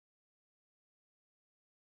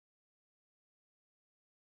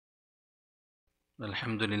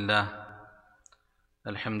الحمد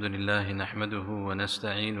لله نحمده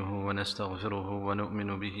ونستعينه ونستغفره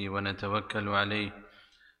ونؤمن به ونتوكل عليه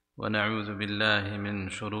ونعوذ بالله من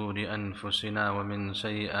شرور أنفسنا ومن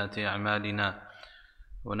سيئات أعمالنا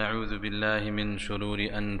ونعوذ بالله من شرور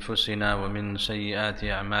أنفسنا ومن سيئات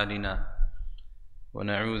أعمالنا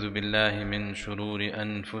ونعوذ بالله من شرور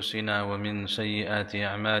أنفسنا ومن سيئات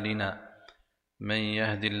أعمالنا من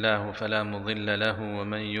يهد الله فلا مضل له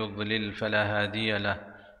ومن يضلل فلا هادي له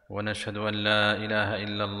ونشهد أن لا إله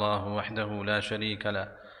إلا الله وحده لا شريك له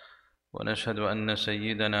ونشهد أن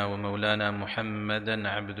سيدنا ومولانا محمدا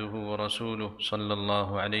عبده ورسوله صلى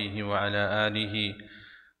الله عليه وعلى آله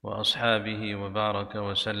وأصحابه وبارك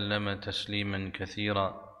وسلم تسليما كثيرا.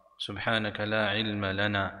 سبحانك لا علم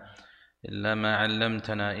لنا إلا ما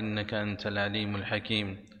علمتنا إنك أنت العليم الحكيم.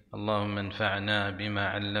 اللهم انفعنا بما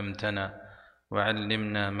علمتنا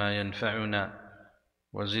وعلمنا ما ينفعنا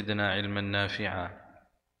وزدنا علما نافعا.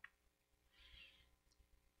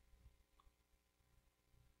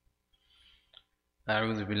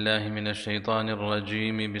 أعوذ بالله من الشيطان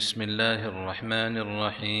الرجيم. بسم الله الرحمن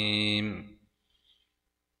الرحيم.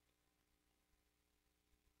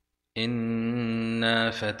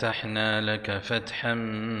 إنا فتحنا لك فتحا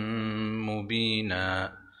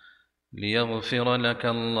مبينا ليغفر لك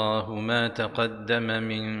الله ما تقدم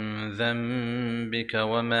من ذنبك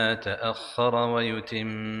وما تأخر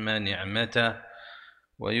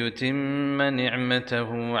ويتم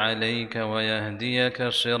نعمته عليك ويهديك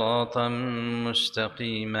صراطا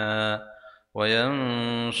مستقيما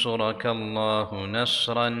وينصرك الله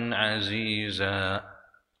نصرا عزيزا.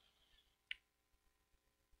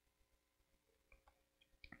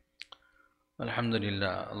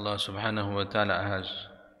 Alhamdulillah, Allah subhanahu wa ta'ala has,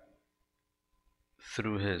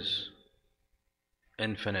 through His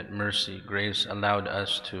infinite mercy, grace, allowed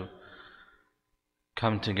us to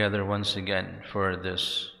come together once again for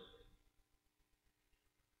this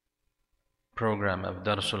program of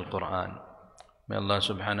Darsul Qur'an. May Allah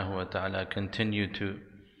subhanahu wa ta'ala continue to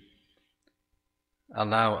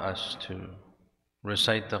allow us to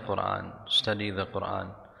recite the Qur'an, study the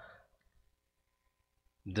Qur'an,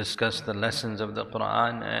 discuss the lessons of the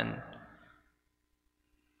Qur'an, and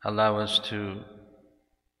allow us to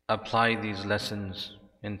apply these lessons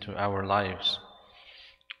into our lives.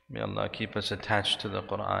 May Allah keep us attached to the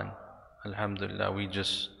Qur'an. Alhamdulillah, we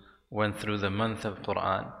just went through the month of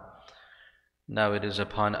Qur'an. Now it is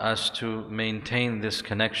upon us to maintain this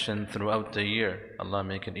connection throughout the year. Allah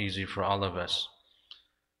make it easy for all of us.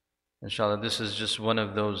 Inshallah, this is just one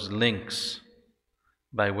of those links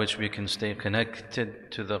by which we can stay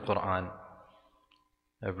connected to the Qur'an.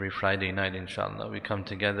 Every Friday night, inshallah, we come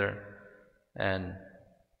together and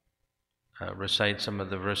recite some of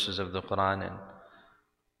the verses of the Qur'an and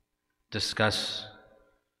discuss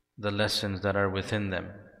the lessons that are within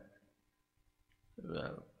them.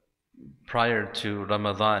 Prior to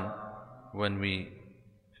Ramadan, when we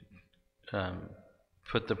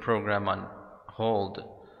put the program on hold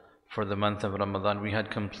for the month of Ramadan, we had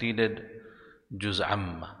completed Juz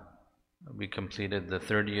Amma. We completed the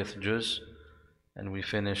 30th Juz and we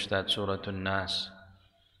finished that Surah An-Nas.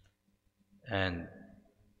 And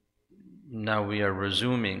now we are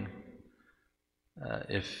resuming.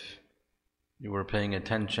 If you were paying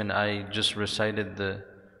attention, I just recited the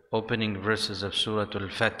opening verses of Surah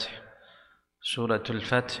Al-Fath. Surah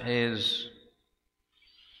Al-Fath is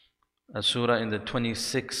a surah in the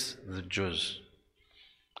 26th Juz.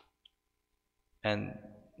 And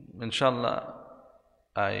inshallah,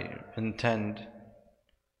 I intend,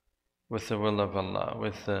 with the will of Allah,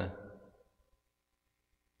 with the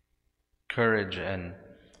courage and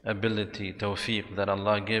ability, tawfiq that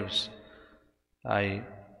Allah gives, I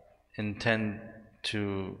intend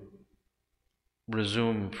to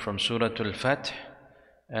resume from Surah Al-Fath,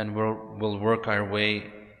 and we'll work our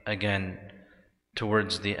way again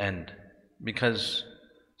towards the end. Because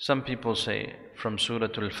some people say from Surah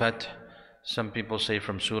Al-Fath, some people say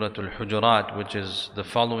from Surah Al-Hujurat, which is the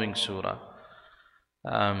following surah.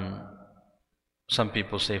 Some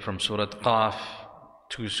people say from Surah Qaf,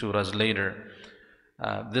 2 surahs later.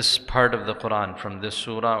 This part of the Qur'an, from this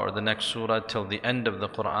surah or the next surah till the end of the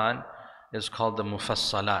Qur'an, is called the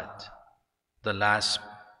Mufassalat. The last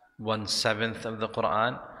 1/7 of the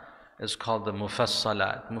Qur'an is called the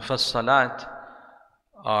Mufassalat. Mufassalat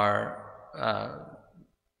are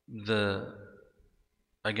the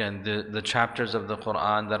chapters of the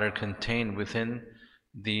Qur'an that are contained within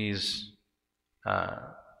these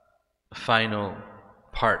final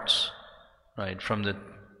parts, right? From the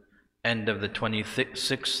end of the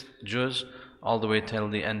 26th Juz all the way till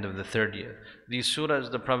the end of the 30th. These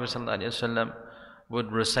surahs, the Prophet ﷺ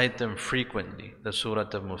would recite them frequently, the Surah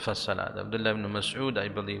of Mufassalat. Abdullah ibn Mas'ud, I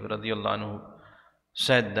believe, radiallahu anhu,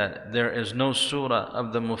 said that there is no surah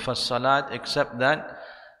of the Mufassalat except that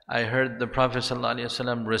I heard the Prophet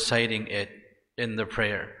ﷺ reciting it in the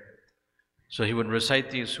prayer. So he would recite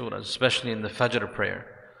these surahs, especially in the Fajr prayer,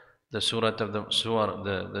 the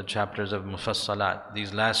the chapters of Mufassalat,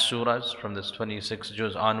 these last surahs from this 26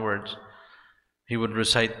 juz onwards. He would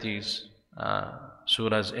recite these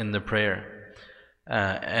surahs in the prayer,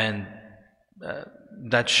 and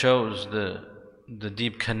that shows the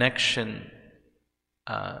deep connection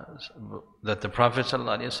that the Prophet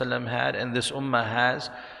ﷺ had and this ummah has,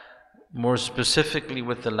 more specifically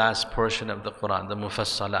with the last portion of the Qur'an, the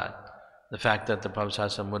Mufassalat. The fact that the Prophet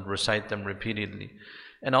ﷺ would recite them repeatedly,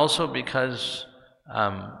 and also because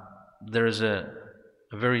there is a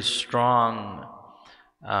very strong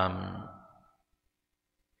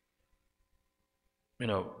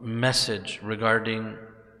message regarding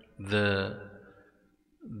the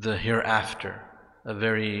hereafter.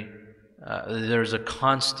 There's a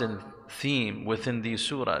constant theme within these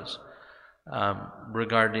surahs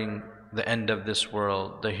regarding the end of this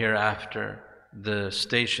world, the hereafter, the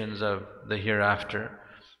stations of the hereafter,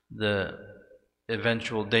 the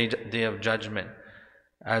eventual day of judgment.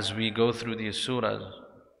 As we go through these surahs,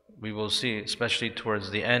 we will see, especially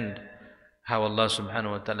towards the end, how Allah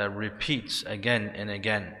subhanahu wa ta'ala repeats again and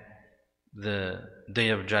again the day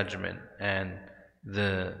of judgment and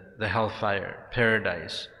the hellfire,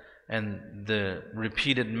 paradise, and the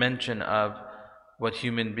repeated mention of what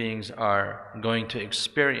human beings are going to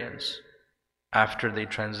experience after they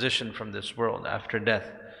transition from this world, after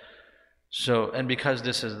death. So, and because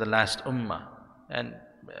this is the last ummah, and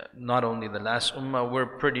not only the last ummah, we're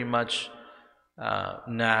pretty much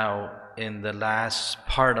now in the last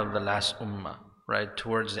part of the last ummah, right,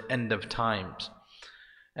 towards the end of times.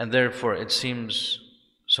 And therefore it seems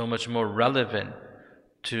so much more relevant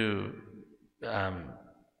to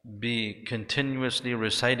be continuously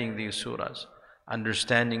reciting these surahs,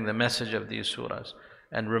 understanding the message of these surahs,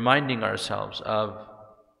 and reminding ourselves of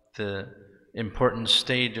the important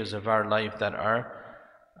stages of our life that are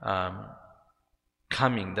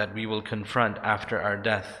coming, that we will confront after our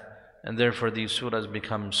death. And therefore these surahs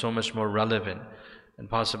become so much more relevant, and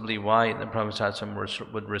possibly why the Prophet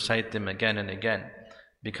ﷺ would recite them again and again,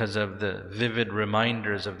 because of the vivid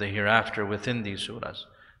reminders of the hereafter within these surahs.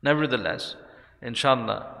 Nevertheless,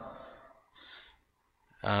 inshallah,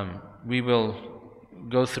 we will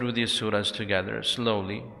go through these surahs together,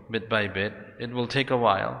 slowly, bit by bit. It will take a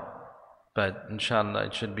while, but inshallah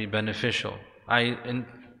it should be beneficial. I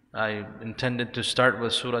intended to start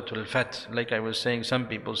with Surah Al-Fath. Like I was saying, some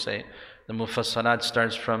people say the Mufassalat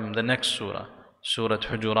starts from the next surah, Surah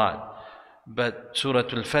Hujurat. But Surah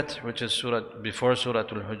Al-Fath, which is before Surah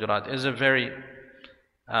Al-Hujurat, is a very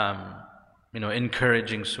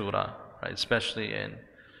encouraging surah, right? Especially in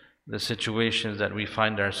the situations that we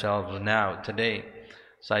find ourselves now, today.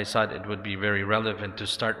 So I thought it would be very relevant to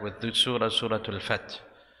start with the Surah Al-Fath.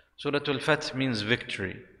 Surah Al-Fath means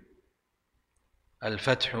victory.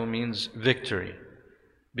 Al-Fathu means victory,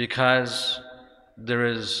 because there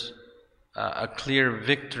is a clear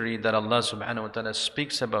victory that Allah subhanahu wa ta'ala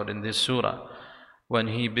speaks about in this surah, when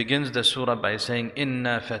He begins the surah by saying,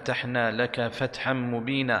 "Inna fatahna laka fatham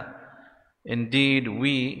mubina." Indeed,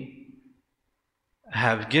 we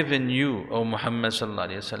have given you, O Muhammad sallallahu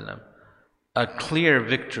alayhi wa sallam, a clear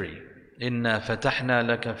victory. Inna fatahna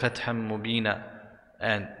laka fatham mubina.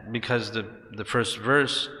 And because the first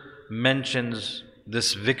verse mentions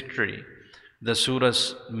this victory, the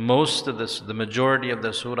surah's the majority of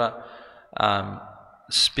the surah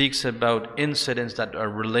speaks about incidents that are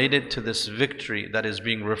related to this victory that is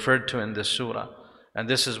being referred to in this surah. And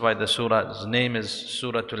this is why the surah's name is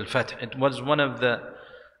Surah Al-Fath. It was one of the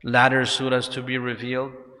latter surahs to be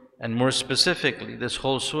revealed, and more specifically, this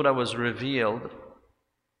whole surah was revealed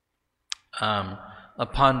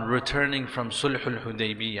upon returning from Sulh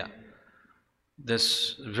al-Hudaybiyah,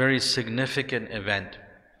 this very significant event.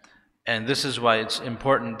 And this is why it's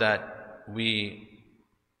important that we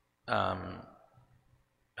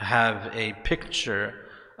have a picture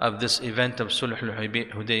of this event of Sulh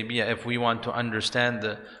al-Hudaybiyah if we want to understand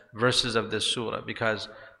the verses of this surah, because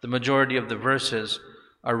the majority of the verses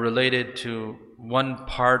are related to one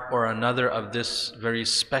part or another of this very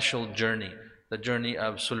special journey, the journey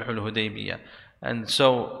of Sulh al-Hudaybiyah. And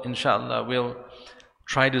so, inshallah, we'll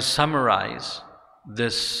try to summarize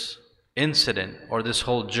this incident or this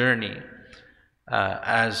whole journey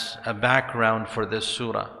as a background for this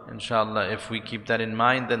surah. Inshallah, if we keep that in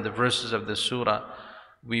mind, then the verses of this surah,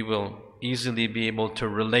 we will easily be able to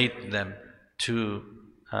relate them to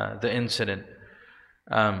the incident.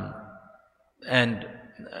 Um, and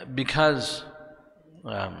because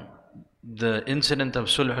the incident of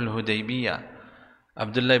Sulh al-Hudaybiyah,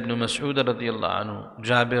 Abdullah ibn Mas'ud radiyallahu anhu,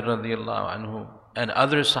 Jabir radiyallahu anhu, and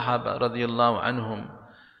other Sahaba radiyallahu anhum,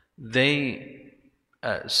 they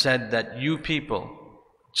said that you people,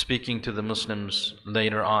 speaking to the Muslims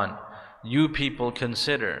later on, you people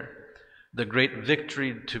consider the great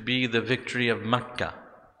victory to be the victory of Mecca.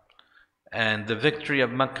 And the victory of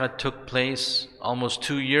Mecca took place almost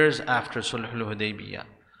 2 years after Sulh al-Hudaybiyah.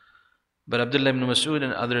 But Abdullah ibn Mas'ud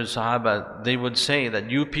and other Sahaba, they would say that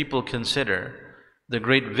you people consider the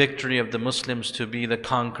great victory of the Muslims to be the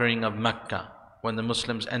conquering of Mecca, when the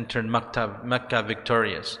Muslims entered Mecca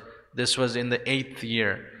victorious. This was in the 8th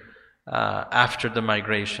year after the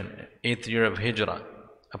migration, 8th year of Hijrah,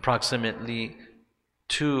 approximately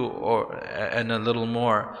 2 and a little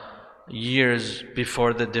more years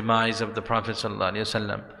before the demise of the Prophet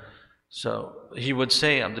ﷺ. So he would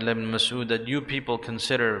say, Abdullah ibn Mas'ud, that you people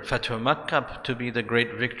consider Fathu Makkah to be the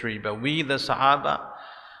great victory, but we, the Sahaba,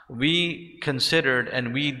 we considered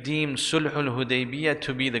and we deemed Sulh al-Hudaybiyah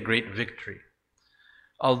to be the great victory.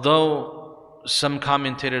 Although some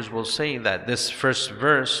commentators will say that this first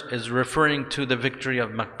verse is referring to the victory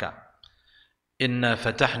of Mecca. Inna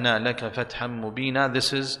fatahna laka fatham mubina.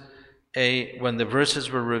 This is when the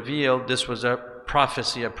verses were revealed, this was a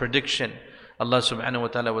prophecy, a prediction. Allah subhanahu wa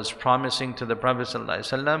ta'ala was promising to the Prophet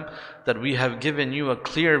ﷺ that we have given you a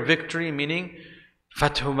clear victory, meaning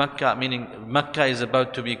Fathu Makkah, meaning Makkah is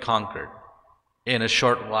about to be conquered in a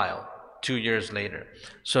short while, 2 years later.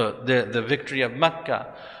 So the victory of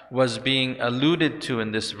Makkah was being alluded to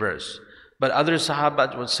in this verse. But other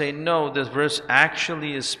Sahabat would say, no, this verse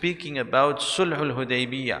actually is speaking about Sulh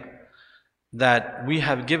al-Hudaybiyah, that we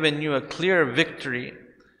have given you a clear victory,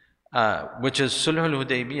 which is Sulh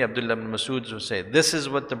al-Hudaybiyah. Abdullah ibn Mas'ud would say, this is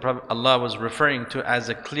what the Prophet Allah was referring to as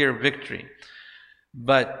a clear victory.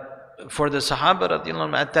 But for the Sahaba radiallahu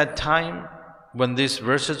anhum at that time, when these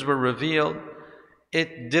verses were revealed,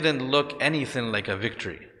 it didn't look anything like a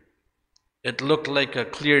victory. It looked like a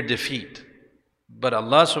clear defeat. But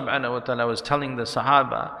Allah subhanahu wa ta'ala was telling the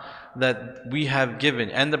Sahaba that we have given,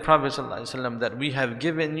 and the Prophet ﷺ, that we have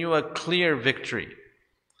given you a clear victory.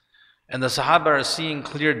 And the Sahaba are seeing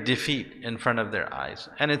clear defeat in front of their eyes.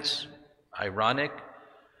 And it's ironic,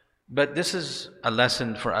 but this is a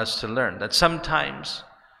lesson for us to learn, that sometimes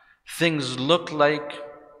things look like,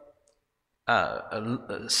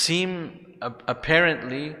 seem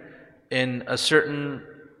apparently in a certain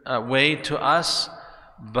way to us,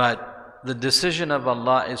 but the decision of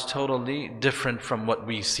Allah is totally different from what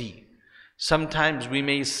we see. Sometimes we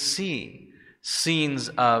may see scenes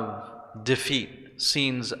of defeat,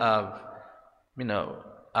 scenes of,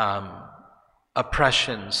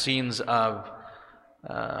 oppression, scenes of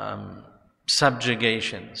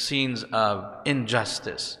subjugation, scenes of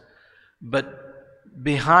injustice. But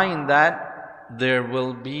behind that, there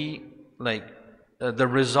will be the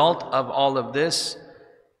result of all of this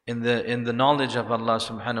in the knowledge of Allah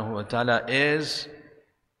subhanahu wa ta'ala is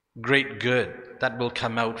great good that will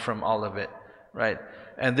come out from all of it, right?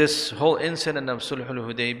 And this whole incident of Sulh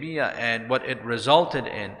al-Hudaybiyah and what it resulted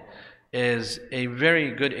in is a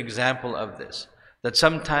very good example of this. That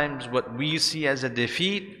sometimes what we see as a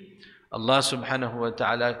defeat, Allah subhanahu wa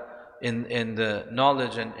ta'ala, in the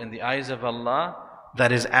knowledge and in the eyes of Allah,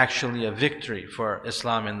 that is actually a victory for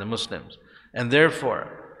Islam and the Muslims. And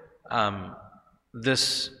therefore,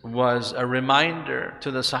 this was a reminder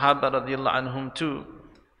to the Sahaba radiallahu anhum too,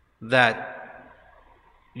 that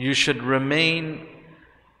you should remain,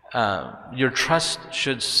 your trust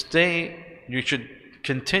should stay, you should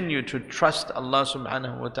continue to trust Allah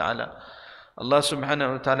subhanahu wa ta'ala. Allah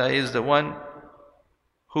subhanahu wa ta'ala is the one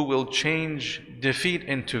who will change defeat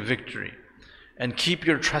into victory. And keep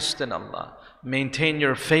your trust in Allah. Maintain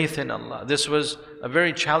your faith in Allah. This was a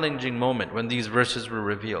very challenging moment when these verses were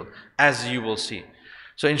revealed, as you will see.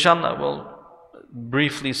 So inshallah, we'll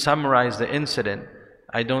briefly summarize the incident.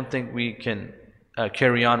 I don't think we can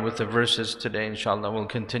carry on with the verses today. Inshallah, we'll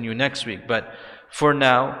continue next week. But for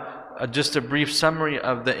now, just a brief summary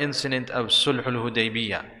of the incident of Sulh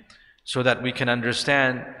al-Hudaybiyah, so that we can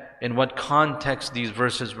understand in what context these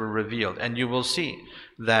verses were revealed. And you will see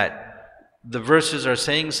that the verses are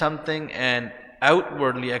saying something, and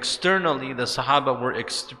outwardly, externally, the Sahaba were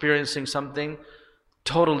experiencing something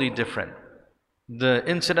totally different. The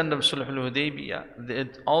incident of Sulh al-Hudaybiyah,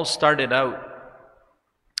 it all started out,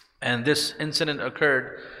 and this incident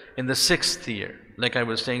occurred in the 6th year, like I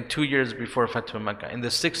was saying, 2 years before Fathu Makkah, in the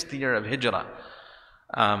 6th year of Hijrah.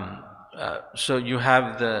 So you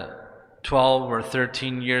have the 12 or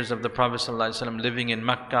 13 years of the Prophet ﷺ living in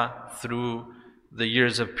Makkah through the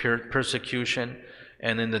years of persecution,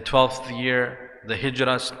 and in the 12th year the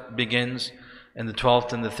hijrah begins. In the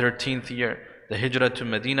 12th and the 13th year the hijrah to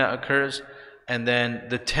Medina occurs, and then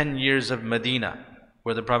the 10 years of Medina,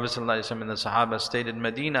 where the Prophet ﷺ and the Sahaba stayed in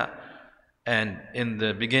Medina, and in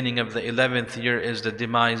the beginning of the 11th year is the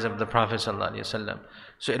demise of the Prophet ﷺ.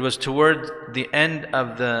 So it was toward the end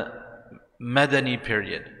of the Madani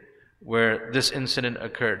period where this incident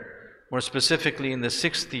occurred, more specifically in the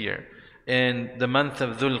 6th year, in the month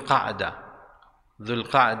of Dhul Qa'dah. Dhul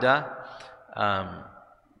Qa'dah,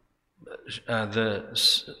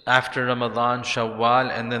 after Ramadan, Shawwal,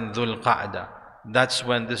 and then Dhul Qa'dah. That's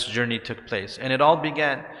when this journey took place. And it all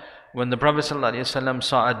began when the Prophet ﷺ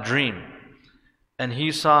saw a dream. And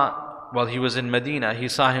he saw, while he was in Medina, he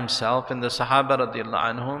saw himself and the Sahaba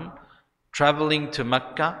radiallahu anhum traveling to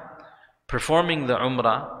Mecca, performing the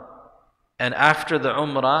Umrah, and after the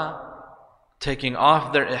Umrah, taking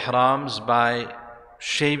off their ihrams by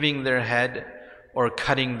shaving their head or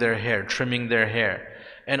cutting their hair, trimming their hair.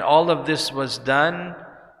 And all of this was done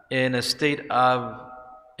in a state of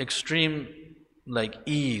extreme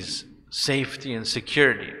ease, safety and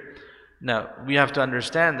security. Now, we have to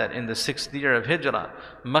understand that in the 6th year of Hijrah,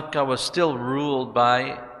 Mecca was still ruled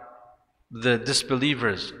by the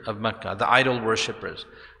disbelievers of Mecca, the idol worshippers.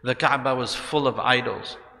 The Kaaba was full of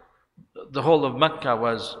idols. The whole of Mecca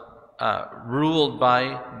was ruled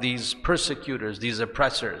by these persecutors, these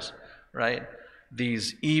oppressors, right?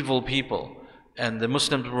 These evil people. And the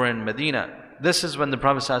Muslims were in Medina. This is when the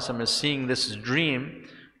Prophet ﷺ is seeing this dream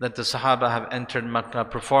that the Sahaba have entered Mecca,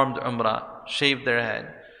 performed Umrah, shaved their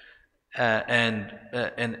head,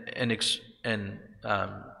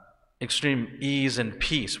 extreme ease and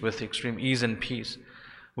peace, with extreme ease and peace.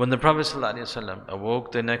 When the Prophet ﷺ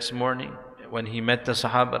awoke the next morning, when he met the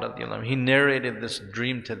Sahaba radiallahu anhu, he narrated this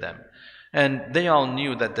dream to them. And they all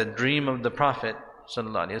knew that the dream of the Prophet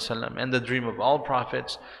ﷺ and the dream of all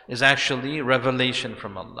prophets is actually revelation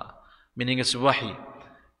from Allah, meaning it's wahi,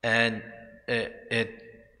 and it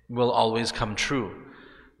will always come true.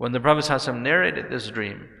 When the Prophet ﷺ narrated this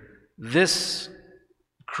dream, this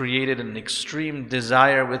created an extreme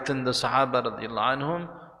desire within the Sahaba radiallahu anhum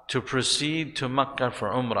to proceed to Mecca for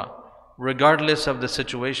Umrah, regardless of the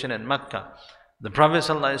situation in Mecca. The Prophet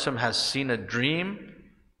ﷺ has seen a dream,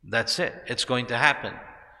 that's it, it's going to happen.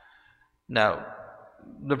 Now,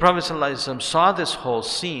 the Prophet ﷺ saw this whole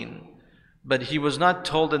scene, but he was not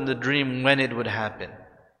told in the dream when it would happen.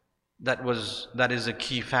 That is a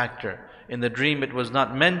key factor. In the dream it was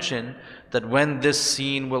not mentioned that when this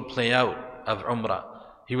scene will play out of Umrah.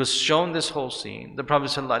 He was shown this whole scene, the Prophet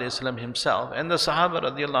ﷺ himself and the Sahaba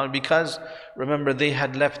radiallahu anhu, because remember they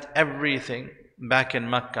had left everything back in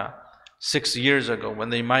Mecca 6 years ago when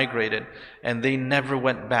they migrated, and they never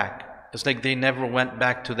went back. It's like they never went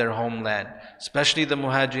back to their homeland, especially the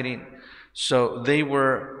Muhajirin. So they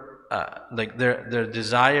were, their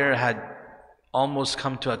desire had almost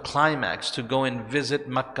come to a climax to go and visit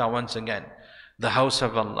Mecca once again, the house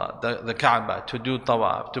of Allah, the Kaaba, to do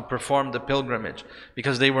tawaf, to perform the pilgrimage,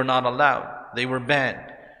 because they were not allowed. They were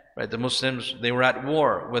banned. Right? The Muslims, they were at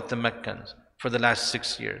war with the Meccans for the last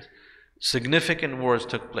 6 years. Significant wars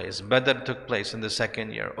took place. Badr took place in the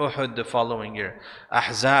 2nd year, Uhud the following year,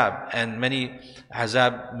 Ahzab, and many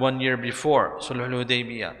Ahzab 1 year before, Sulh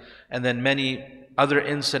al-Hudaybiyah, and then many other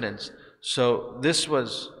incidents. So this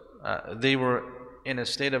was, they were in a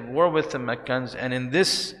state of war with the Meccans, and in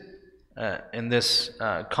this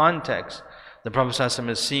context, the Prophet ﷺ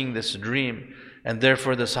is seeing this dream, and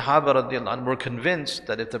therefore the Sahaba radiallahu anhu were convinced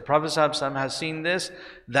that if the Prophet ﷺ has seen this,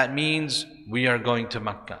 that means we are going to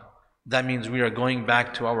Mecca. That means we are going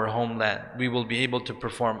back to our homeland. We will be able to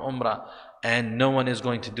perform Umrah, and no one is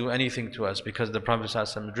going to do anything to us, because the Prophet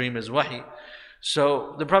ﷺ's dream is wahi.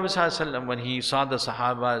 So the Prophet ﷺ, when he saw the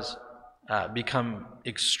Sahabas become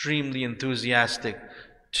extremely enthusiastic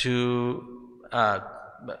to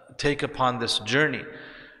take upon this journey,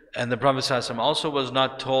 and the Prophet ﷺ also was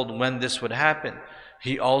not told when this would happen,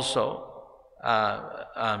 he also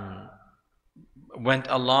went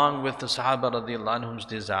along with the Sahaba radiallahu anhum's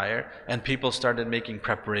desire, and people started making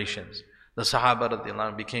preparations. The Sahaba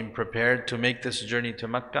radiallahu anhu became prepared to make this journey to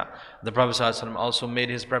Mecca. The Prophet ﷺ also made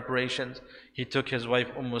his preparations. He took his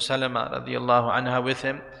wife Salama radiallahu anha with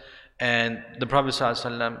him, and the Prophet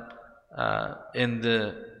ﷺ in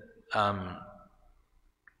the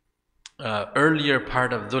earlier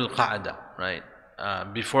part of Dhul Qa'dah, right?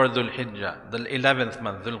 Before Dhul Hijjah, the 11th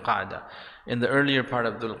month, Dhul Qa'dah. In the earlier part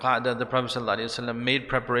of Dhul Qa'dah, the Prophet ﷺ made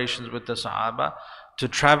preparations with the Sahaba to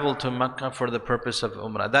travel to Mecca for the purpose of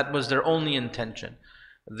Umrah. That was their only intention.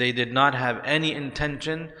 They did not have any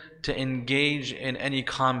intention to engage in any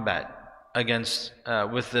combat against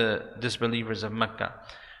with the disbelievers of Mecca.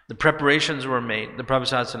 The preparations were made. The Prophet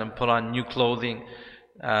ﷺ put on new clothing,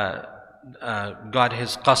 got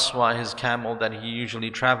his qaswa, his camel that he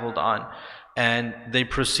usually traveled on, and they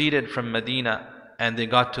proceeded from Medina and they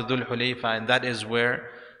got to Dhul Hulayfa, and that is where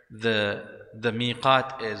the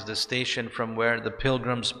miqat is, the station from where the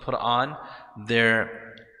pilgrims put on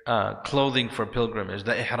their clothing for pilgrimage,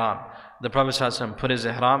 the ihram. The Prophet ﷺ put his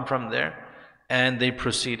ihram from there, and they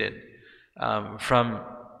proceeded from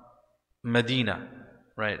Medina,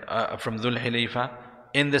 right, from Dhul Hulayfa,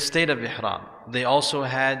 in the state of ihram. They also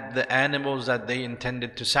had the animals that they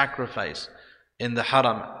intended to sacrifice in the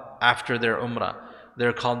haram after their umrah.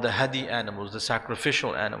 They're called the hadi animals, the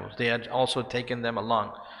sacrificial animals. They had also taken them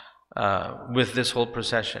along with this whole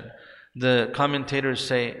procession. The commentators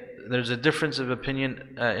say there's a difference of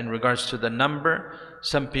opinion in regards to the number.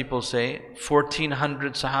 Some people say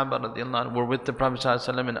 1,400 Sahaba radiallahu anhu were with the Prophet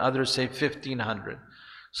ﷺ, and others say 1,500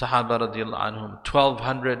 Sahaba radiallahu anhum.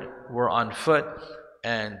 1,200 were on foot,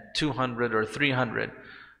 and 200 or 300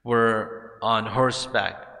 were on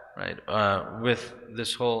horseback, right? With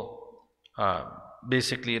this whole,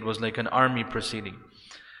 basically it was like an army proceeding.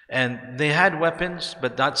 And they had weapons,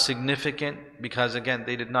 but not significant, because again,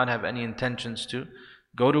 they did not have any intentions to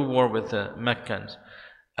go to war with the Meccans.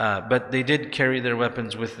 But they did carry their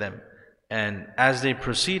weapons with them. And as they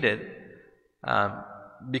proceeded,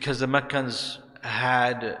 because the Meccans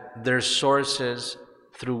had their sources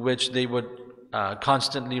through which they would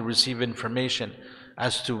constantly receive information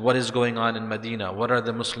as to what is going on in Medina, what are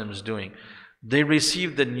the Muslims doing. They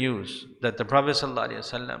received the news that the Prophet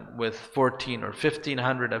ﷺ, with 14 or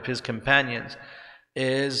 1,500 of his companions,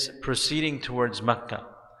 is proceeding towards Mecca,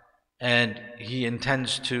 and he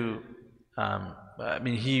intends to,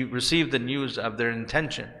 he received the news of their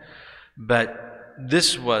intention, but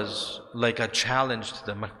this was like a challenge to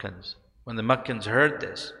the Meccans. When the Meccans heard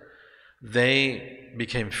this, they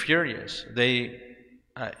became furious. Their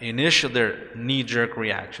knee-jerk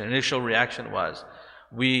reaction, initial reaction was,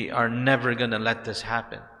 we are never going to let this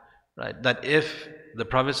happen, right? That if the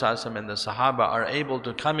Prophet ﷺ and the Sahaba are able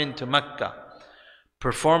to come into Mecca,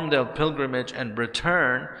 perform their pilgrimage and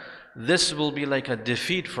return, this will be like a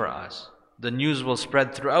defeat for us. The news will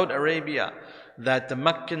spread throughout Arabia that the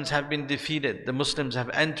Meccans have been defeated. The Muslims have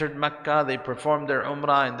entered Mecca, they performed their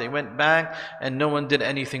umrah and they went back, and no one did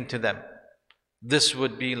anything to them. This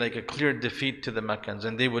would be like a clear defeat to the Meccans,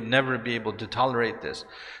 and they would never be able to tolerate this.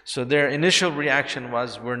 So their initial reaction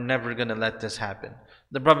was, we're never going to let this happen.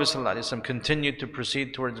 The Prophet ﷺ continued to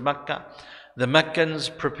proceed towards Mecca. The Meccans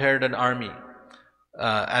prepared an army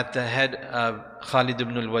at the head of Khalid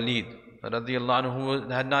ibn al-Walid radiallahu anhu, who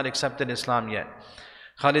had not accepted Islam yet.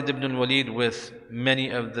 Khalid ibn al-Walid with many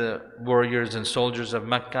of the warriors and soldiers of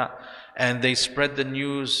Mecca, and they spread the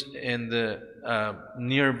news in the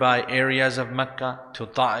nearby areas of Mecca, to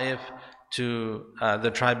Ta'if, to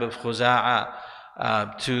the tribe of Khuza'a,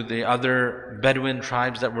 to the other Bedouin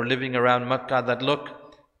tribes that were living around Mecca, that look,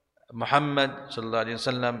 Muhammad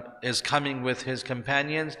ﷺ is coming with his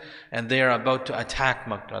companions and they are about to attack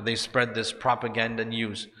Mecca. They spread this propaganda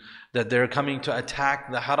news that they're coming to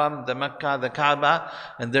attack the Haram, the Mecca, the Kaaba,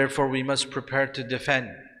 and therefore we must prepare to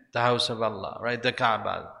defend the house of Allah, right? The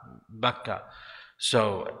Kaaba, Mecca.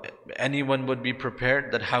 So anyone would be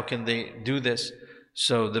prepared that how can they do this?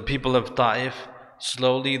 So the people of Ta'if,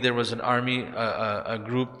 slowly there was an army, a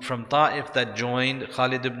group from Ta'if that joined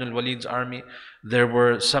Khalid ibn al-Walid's army. There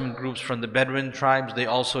were some groups from the Bedouin tribes, they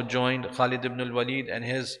also joined Khalid ibn al-Walid and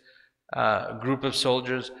his group of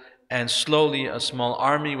soldiers. And slowly a small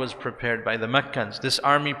army was prepared by the Meccans. This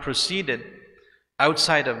army proceeded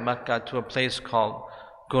outside of Mecca to a place called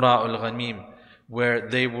Qura al-Ghamim, where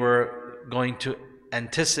they were going to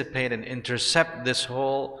anticipate and intercept this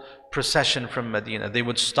whole procession from Medina. They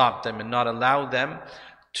would stop them and not allow them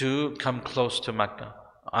to come close to Mecca.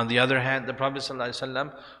 On the other hand, the Prophet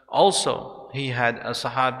ﷺ also, he had a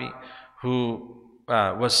Sahabi who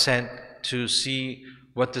was sent to see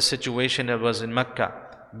what the situation was in Mecca,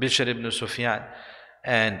 Bishr ibn Sufyan,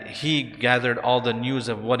 and he gathered all the news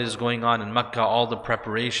of what is going on in Mecca, all the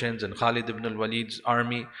preparations and Khalid ibn al-Walid's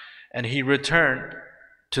army, and he returned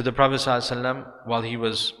to the Prophet ﷺ while he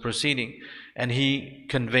was proceeding, and he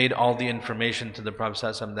conveyed all the information to the Prophet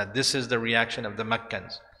ﷺ that this is the reaction of the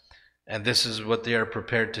Meccans and this is what they are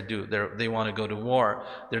prepared to do. They want to go to war.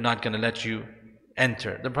 They're not going to let you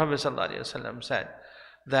enter. The Prophet ﷺ said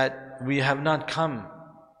that we have not come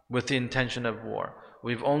with the intention of war.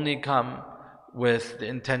 We've only come with the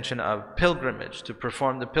intention of pilgrimage, to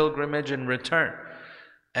perform the pilgrimage and return.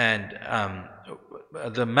 And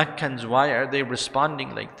the Meccans, why are they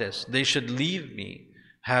responding like this? They should leave me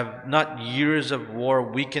Have not years of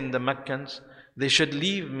war weakened the Meccans? They should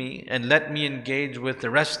leave me and let me engage with the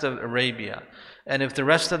rest of Arabia. And if the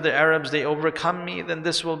rest of the Arabs, they overcome me, then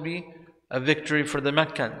this will be a victory for the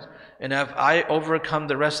Meccans. And if I overcome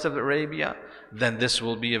the rest of Arabia, then this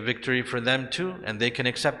will be a victory for them too, and they can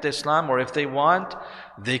accept Islam. Or if they want,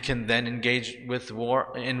 they can then engage with war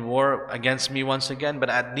against me once again. But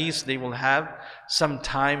at least they will have some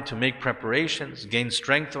time to make preparations, gain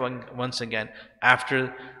strength once again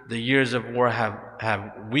after the years of war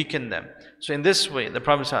have weakened them. So in this way, the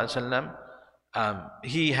Prophet ﷺ,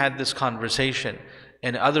 he had this conversation.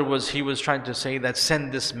 In other words, he was trying to say that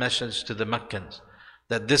send this message to the Meccans,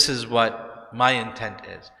 that this is what my intent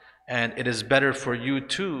is. And it is better for you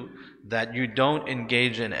too that you don't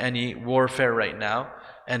engage in any warfare right now,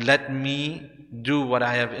 and let me do what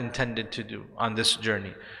I have intended to do on this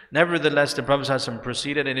journey. Nevertheless, the Prophet ﷺ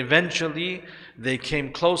proceeded, and eventually they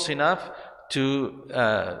came close enough to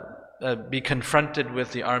be confronted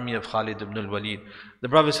with the army of Khalid ibn al-Walid. The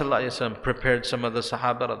Prophet ﷺ prepared some of the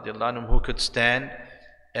Sahaba radiallahu anhum who could stand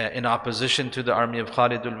in opposition to the army of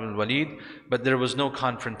Khalid ibn al-Walid, but there was no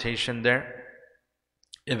confrontation there.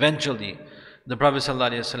 Eventually, the Prophet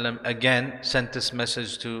ﷺ again sent this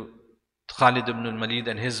message to Khalid ibn al-Walid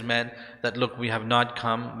and his men that, look, we have not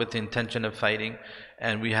come with the intention of fighting,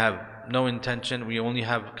 and we have no intention, we only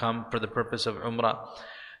have come for the purpose of Umrah.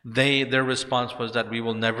 Their response was that we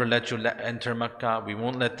will never let you enter Makkah, we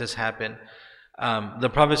won't let this happen. The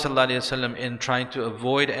Prophet ﷺ, in trying to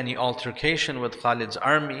avoid any altercation with Khalid's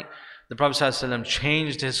army, the Prophet ﷺ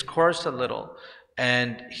changed his course a little,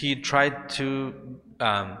 and he tried to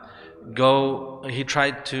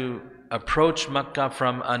approach Makkah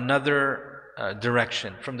from another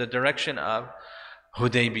direction, from the direction of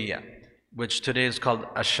Hudaybiyah, which today is called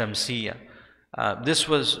Ash-Shamsiyah. This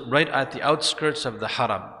was right at the outskirts of the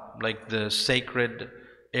Haram, like the sacred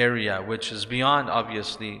area, which is beyond,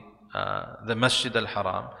 obviously, the Masjid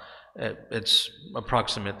al-Haram. It's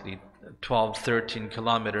approximately 12-13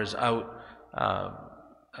 kilometers out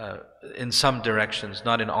in some directions,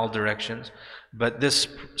 not in all directions. But this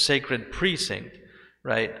sacred precinct,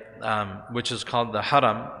 right, which is called the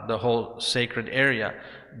Haram, the whole sacred area,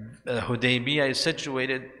 Hudaybiyah is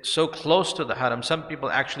situated so close to the Haram. Some people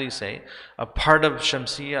actually say a part of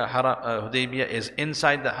Shamsiyah, Hudaybiyah is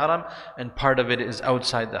inside the Haram, and part of it is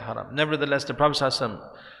outside the Haram. Nevertheless, the Prophet ﷺ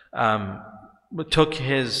took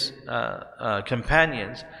his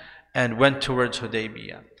companions and went towards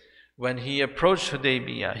Hudaybiyah. When he approached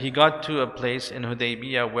Hudaybiyah, he got to a place in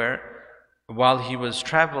Hudaybiyah where, while he was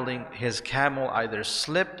traveling, his camel either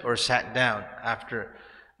slipped or sat down after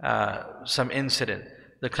some incident.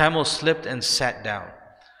 The camel slipped and sat down.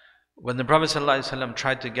 When the Prophet ﷺ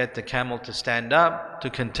tried to get the camel to stand up, to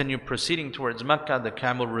continue proceeding towards Mecca, the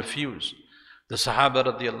camel refused. The Sahaba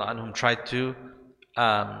radiallahu anhum tried to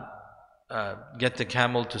get the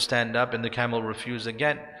camel to stand up, and the camel refused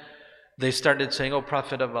again. They started saying, "Oh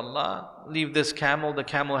Prophet of Allah, leave this camel. The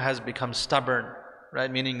camel has become stubborn,"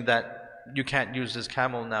 right? Meaning that you can't use this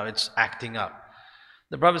camel now, it's acting up.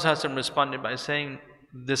 The Prophet ﷺ responded by saying,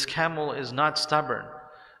 this camel is not stubborn,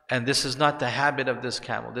 and this is not the habit of this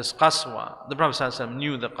camel, this qaswa. The Prophet ﷺ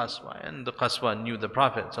knew the qaswa, and the qaswa knew the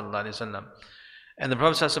Prophet ﷺ. And the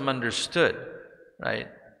Prophet ﷺ understood, right?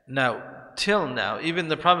 Now, till now, even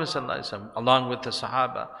the Prophet ﷺ, along with the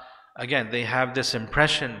Sahaba, again, they have this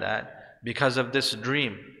impression that because of this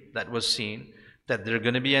dream that was seen, that they're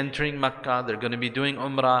going to be entering Makkah, they're going to be doing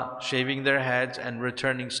Umrah, shaving their heads and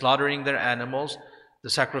returning, slaughtering their animals, the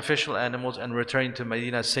sacrificial animals, and returning to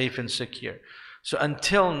Medina safe and secure. So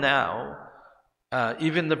until now,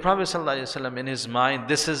 even the Prophet ﷺ, in his mind,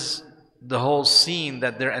 this is the whole scene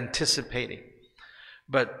that they're anticipating.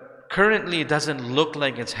 But currently it doesn't look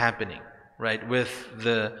like it's happening, right? With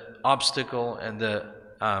the obstacle and the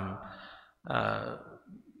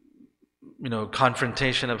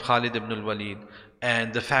confrontation of Khalid ibn al-Walid,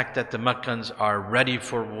 and the fact that the Meccans are ready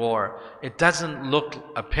for war, it doesn't look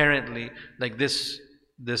apparently like this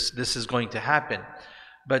is going to happen.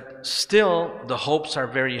 But still, the hopes are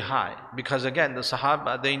very high, because again, the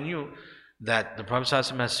Sahaba, they knew that the Prophet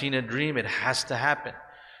ﷺ has seen a dream, it has to happen.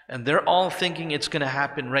 And they're all thinking it's going to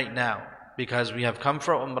happen right now, because we have come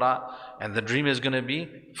for Umrah, and the dream is going to be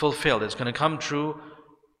fulfilled. It's going to come true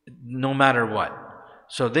no matter what.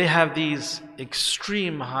 So they have these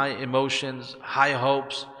extreme high emotions, high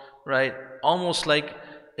hopes, right? Almost like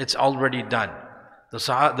it's already done.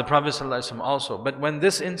 The Prophet ﷺ also. But when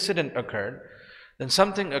this incident occurred, then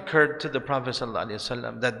something occurred to the Prophet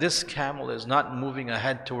ﷺ, that this camel is not moving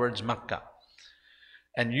ahead towards Makkah.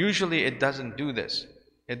 And usually it doesn't do this.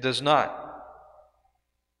 It does not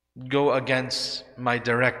go against my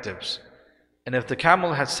directives. And if the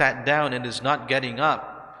camel has sat down and is not getting up,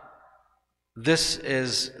 this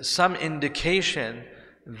is some indication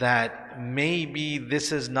that maybe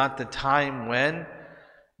this is not the time when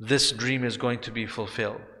this dream is going to be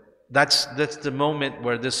fulfilled. That's the moment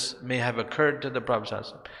where this may have occurred to the Prophet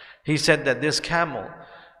ﷺ. He said that this camel,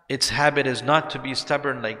 its habit is not to be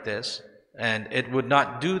stubborn like this, and it would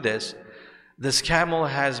not do this. This camel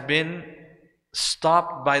has been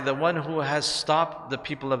stopped by the one who has stopped the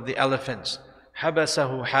people of the elephants.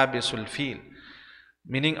 Habasahu habisul fil.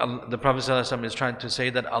 Meaning the Prophet ﷺ is trying to say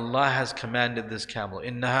that Allah has commanded this camel.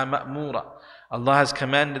 Innaha ma'mura. Allah has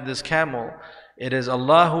commanded this camel. It is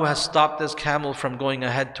Allah who has stopped this camel from going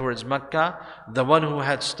ahead towards Mecca. The one who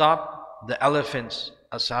had stopped the elephants,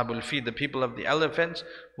 Ashabul Fil, the people of the elephants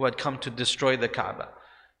who had come to destroy the Kaaba.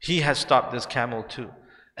 He has stopped this camel too.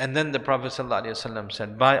 And then the Prophet ﷺ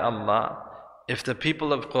said, by Allah, if the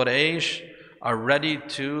people of Quraysh are ready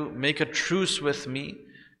to make a truce with me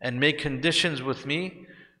and make conditions with me,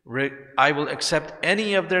 I will accept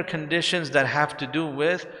any of their conditions that have to do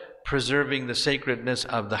with preserving the sacredness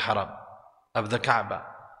of the Haram, of the Kaaba,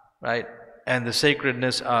 right? And the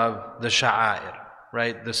sacredness of the Sha'air,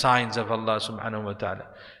 right? The signs of Allah subhanahu wa ta'ala.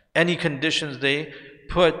 Any conditions they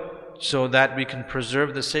put so that we can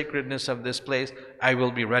preserve the sacredness of this place, I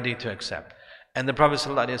will be ready to accept. And the Prophet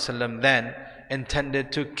ﷺ then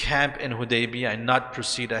intended to camp in Hudaybiyah and not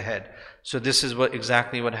proceed ahead. So this is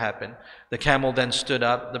exactly what happened. The camel then stood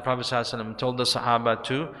up. The Prophet ﷺ told the Sahaba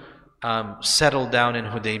to settle down in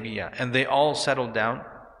Hudaybiyah. And they all settled down.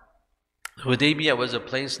 Hudaybiyah was a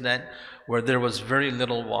place then where there was very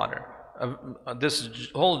little water. This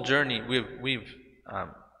whole journey, we've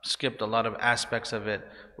skipped a lot of aspects of it.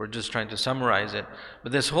 We're just trying to summarize it.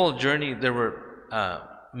 But this whole journey, there were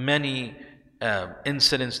many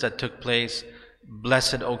incidents that took place,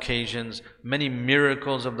 blessed occasions, many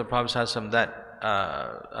miracles of the Prophet ﷺ that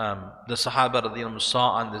the Sahaba radhiyallahu anhum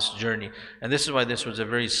saw on this journey. And this is why this was a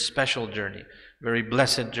very special journey, very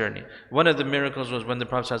blessed journey. One of the miracles was when the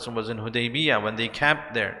Prophet ﷺ was in Hudaybiyah, when they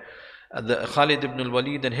camped there. The Khalid ibn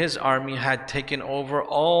al-Walid and his army had taken over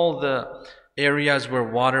all the areas where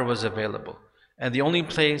water was available. And the only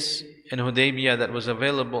place in Hudaybiyah that was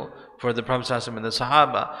available for the Prophet ﷺ and the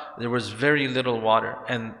Sahaba, there was very little water.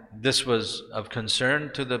 And this was of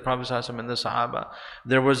concern to the Prophet ﷺ and the Sahaba.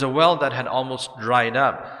 There was a well that had almost dried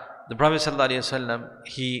up. The Prophet ﷺ,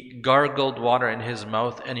 he gargled water in his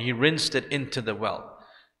mouth and he rinsed it into the well.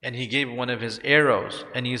 And he gave one of his arrows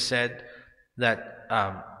and he said that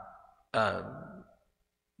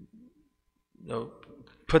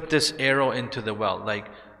put this arrow into the well, like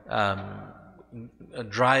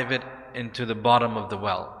drive it into the bottom of the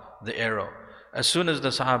well, the arrow. As soon as the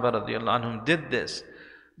Sahaba radhiyallahu anhum did this,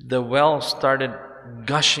 the well started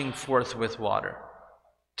gushing forth with water.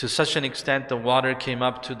 To such an extent, the water came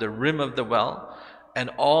up to the rim of the well, and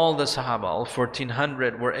all the Sahaba, all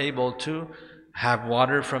 1400, were able to have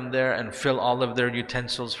water from there and fill all of their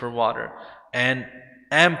utensils for water. And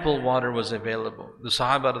ample water was available. The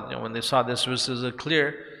Sahaba, when they saw this, this was a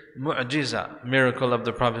clear mu'jiza, miracle of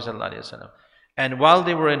the Prophet ﷺ. And while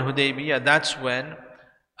they were in Hudaybiyah, that's when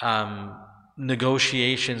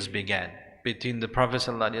negotiations began between the Prophet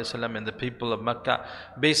ﷺ and the people of Mecca.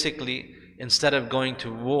 Basically, instead of going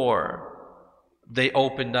to war, they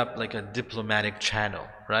opened up like a diplomatic channel,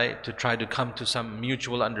 right, to try to come to some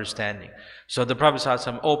mutual understanding. So the Prophet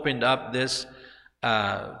ﷺ opened up this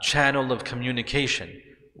channel of communication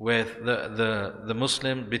with the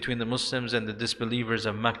Muslim, between the Muslims and the disbelievers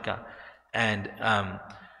of Mecca. And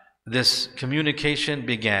this communication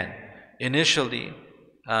began. Initially,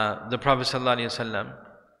 the Prophet ﷺ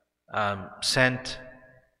sent,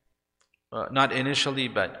 not initially,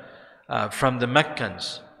 but from the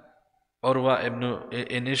Meccans,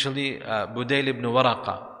 initially Budayl ibn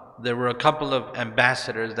Waraqa. There were a couple of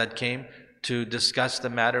ambassadors that came to discuss the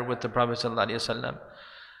matter with the Prophet ﷺ.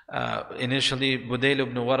 Initially, Budayl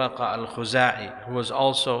ibn Waraqa al-Khuza'i,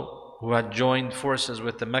 who had joined forces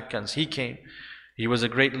with the Meccans, he came. He was a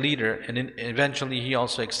great leader, and eventually he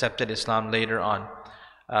also accepted Islam later on.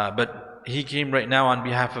 But he came right now on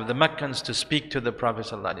behalf of the Meccans to speak to the Prophet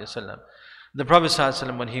ﷺ. The Prophet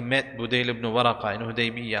ﷺ, when he met Budayl ibn Waraqa in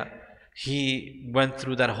Hudaybiyah, he went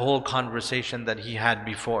through that whole conversation that he had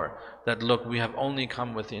before. That, look, we have only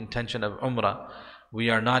come with the intention of Umrah. We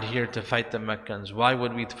are not here to fight the Meccans. Why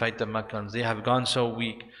would we fight the Meccans? They have gone so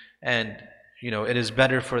weak. And, it is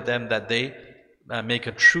better for them that they make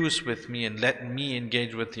a truce with me and let me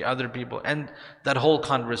engage with the other people. And that whole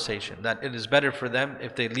conversation, that it is better for them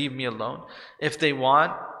if they leave me alone. If they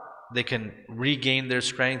want, they can regain their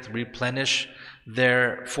strength, replenish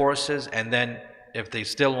their forces, and then if they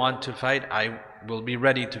still want to fight, I will be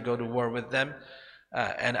ready to go to war with them,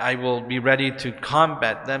 and I will be ready to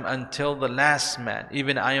combat them until the last man.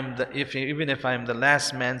 Even if I am the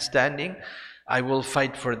last man standing, I will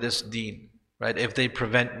fight for this deen, right? If they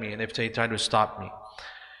prevent me and if they try to stop me.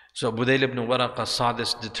 So Budayl ibn Waraqah saw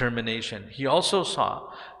this determination. He also saw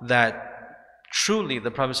that truly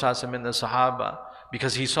the Prophet ﷺ and the Sahaba,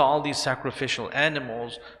 because he saw all these sacrificial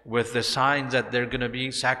animals with the signs that they're going to be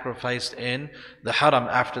sacrificed in the haram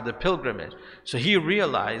after the pilgrimage. So he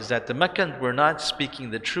realized that the Meccans were not speaking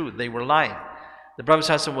the truth, they were lying. The Prophet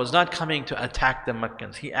ﷺ was not coming to attack the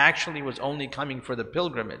Meccans. He actually was only coming for the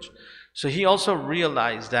pilgrimage. So he also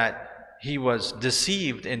realized that he was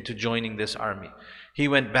deceived into joining this army. He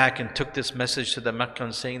went back and took this message to the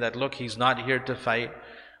Meccans saying that, look, he's not here to fight,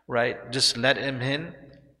 right? Just let him in.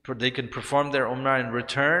 They can perform their umrah in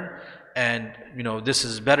return, and this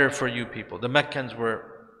is better for you people. The Meccans were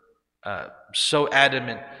so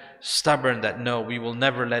adamant, stubborn, that no, we will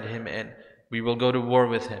never let him in. We will go to war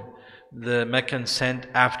with him. The Meccans sent,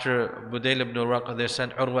 after Budayl ibn Waraqah, they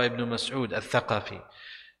sent Urwa ibn Mas'ud al-Thaqafi,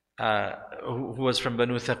 who was from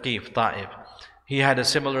Banu Thaqif, Ta'if. He had a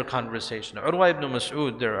similar conversation. Urwa ibn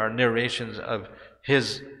Mas'ud, there are narrations of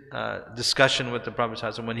his discussion with the Prophet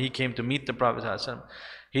ﷺ. When he came to meet the Prophet ﷺ,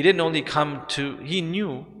 he didn't only come to, he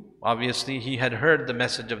knew, obviously, he had heard the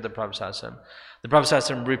message of the Prophet ﷺ. The Prophet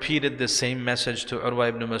ﷺ repeated the same message to Urwa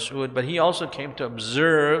ibn Mas'ud, but he also came to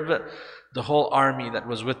observe the whole army that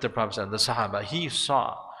was with the Prophet ﷺ, the Sahaba. He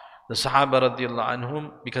saw the Sahaba radiallahu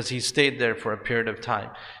anhum, because he stayed there for a period of time.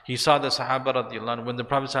 He saw the Sahaba radiallahu anhum, when the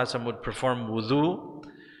Prophet ﷺ would perform wudu,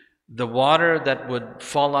 the water that would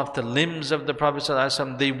fall off the limbs of the Prophet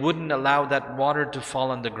ﷺ, they wouldn't allow that water to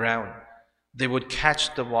fall on the ground. They would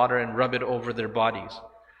catch the water and rub it over their bodies.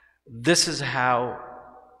 This is how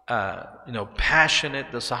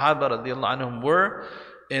passionate the Sahaba radiallahu anhum were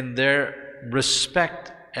in their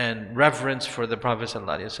respect and reverence for the Prophet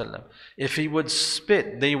ﷺ. If he would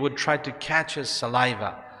spit, they would try to catch his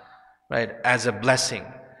saliva, right, as a blessing.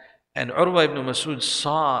 And Urwa ibn Mas'ud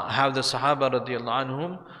saw how the Sahaba radiallahu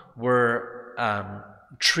anhum were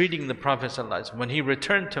treating the Prophet ﷺ. When he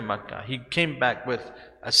returned to Mecca, he came back with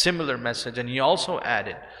a similar message, and he also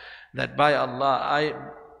added that, by Allah, I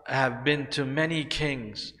have been to many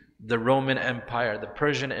kings, the Roman Empire, the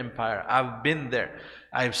Persian Empire. I've been there.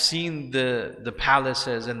 I've seen the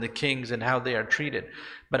palaces and the kings and how they are treated.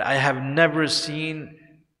 But I have never seen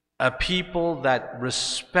a people that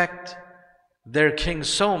respect their king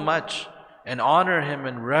so much and honor him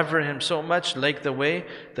and revere him so much, like the way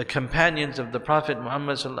the companions of the Prophet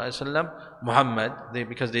Muhammad ﷺ,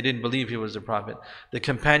 because they didn't believe he was the Prophet, the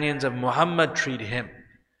companions of Muhammad treat him.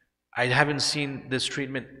 I haven't seen this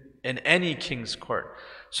treatment in any king's court.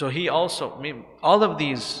 So he also, all of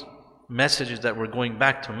these messages that were going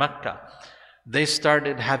back to Mecca, they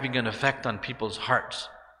started having an effect on people's hearts,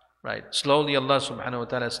 right? Slowly Allah subhanahu wa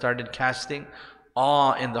ta'ala started casting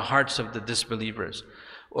awe in the hearts of the disbelievers.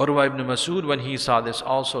 Urwa ibn Mas'ud, when he saw this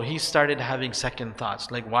also, he started having second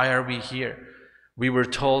thoughts, like, why are we here? We were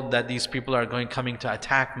told that these people are coming to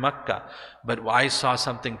attack Mecca, but I saw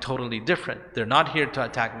something totally different. They're not here to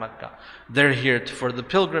attack Mecca. They're here for the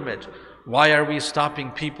pilgrimage. Why are we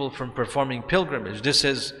stopping people from performing pilgrimage? This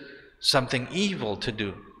is something evil to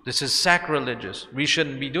do. This is sacrilegious. We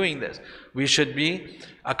shouldn't be doing this. We should be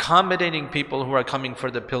accommodating people who are coming for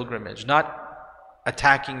the pilgrimage, not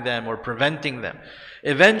attacking them or preventing them.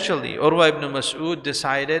 Eventually, Urwa ibn Mas'ud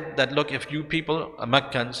decided that, look, if you people,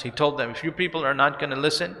 Meccans, he told them, if you people are not going to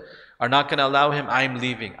listen, are not going to allow him, I'm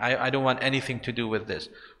leaving. I don't want anything to do with this.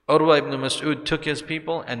 Urwa ibn Mas'ud took his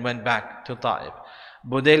people and went back to Ta'if.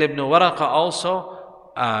 Budayl ibn Waraqah also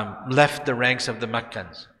left the ranks of the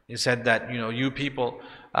Meccans. He said that, you people,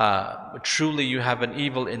 truly you have an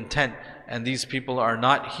evil intent, and these people are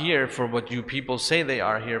not here for what you people say they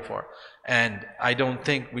are here for. And I don't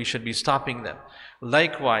think we should be stopping them.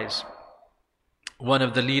 Likewise, one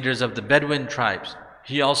of the leaders of the Bedouin tribes,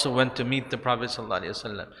 he also went to meet the Prophet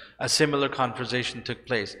ﷺ. A similar conversation took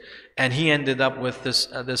place, and he ended up with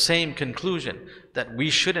the same conclusion, that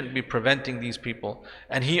we shouldn't be preventing these people.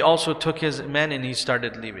 And he also took his men and he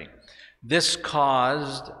started leaving. This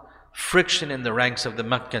caused friction in the ranks of the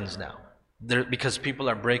Meccans now, because people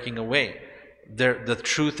are breaking away. The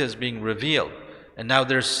truth is being revealed, and now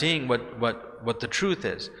they're seeing what the truth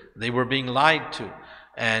is. They were being lied to,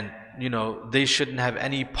 and they shouldn't have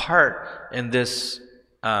any part in this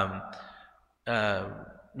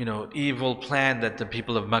evil plan that the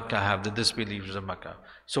people of Mecca have, the disbelievers of Mecca.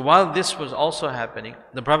 So while this was also happening,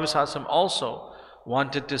 the Prophet ﷺ also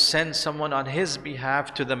wanted to send someone on his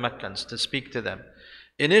behalf to the Meccans to speak to them.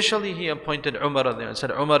 Initially, he appointed Umar radiallahu anhu and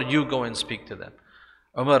said, Umar, you go and speak to them.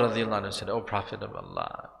 Umar radiallahu anhu said, O Prophet of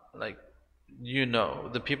Allah, like, you know,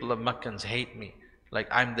 the people of Meccans hate me. Like,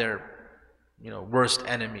 I'm their, worst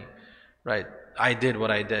enemy, right? I did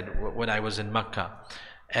what I did when I was in Mecca.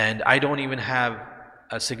 And I don't even have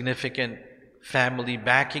a significant family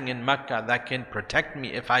backing in Mecca that can protect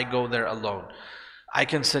me if I go there alone. I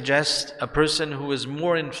can suggest a person who is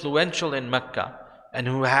more influential in Mecca and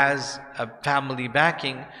who has a family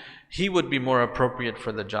backing, he would be more appropriate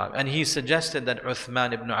for the job. And he suggested that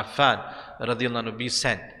Uthman ibn Affan radiallahu anhu be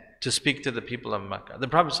sent to speak to the people of Mecca. The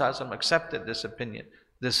Prophet ﷺ accepted this opinion,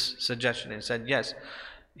 this suggestion, and said, yes,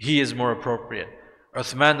 he is more appropriate.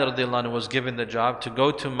 Uthman radiallahu anhu was given the job to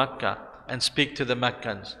go to Mecca and speak to the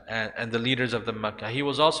Meccans and the leaders of the Mecca. He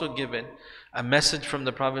was also given a message from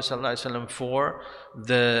the Prophet ﷺ for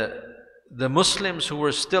the Muslims who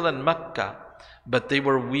were still in Mecca, but they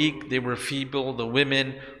were weak, they were feeble, the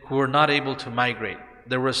women who were not able to migrate.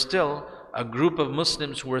 There was still a group of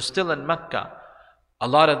Muslims who were still in Mecca. A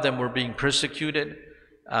lot of them were being persecuted,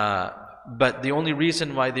 but the only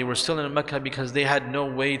reason why they were still in Mecca because they had no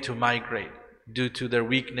way to migrate due to their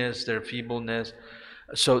weakness, their feebleness.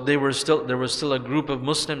 So there was still a group of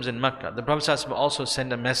Muslims in Mecca. The Prophet ﷺ also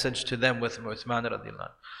sent a message to them with Uthman radiallahu anhu.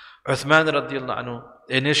 Uthman radiallahu anhu,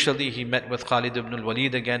 initially he met with Khalid ibn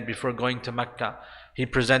al-Walid again before going to Mecca. He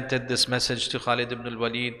presented this message to Khalid ibn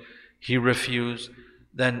al-Walid. He refused.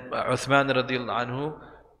 Then Uthman radiallahu anhu,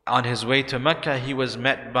 on his way to Mecca, he was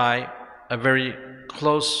met by a very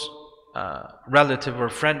close relative or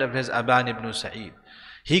friend of his, Aban ibn Sa'id.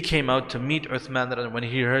 He came out to meet Uthman when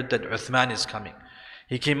he heard that Uthman is coming.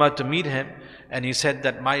 He came out to meet him and he said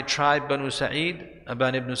that my tribe, Banu Sa'id,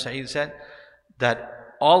 Aban ibn Sa'id said that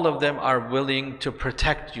all of them are willing to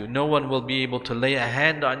protect you. No one will be able to lay a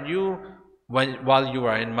hand on you while you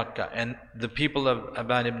are in Mecca. And the people of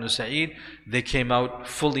Aban ibn Sa'id, they came out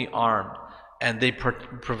fully armed and they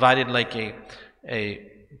provided like a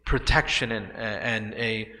protection and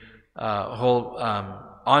a whole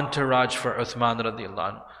entourage for Uthman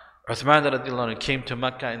radiallahu anhu. Uthman radiallahu anhu came to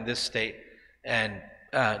Mecca in this state and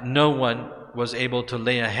no one was able to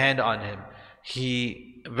lay a hand on him.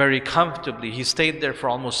 He very comfortably, he stayed there for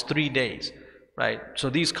almost 3 days, right?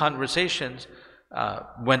 So these conversations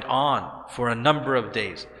went on for a number of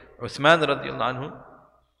days. Uthman radiallahu anhu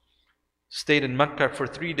stayed in Mecca for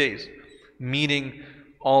 3 days, meeting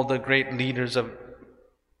all the great leaders of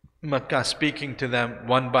Mecca, speaking to them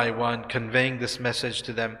one by one, conveying this message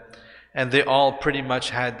to them. And they all pretty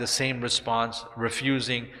much had the same response,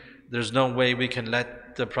 refusing. There's no way we can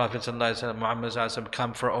let the Prophet ﷺ, Muhammad ﷺ,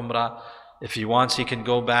 come for Umrah. If he wants, he can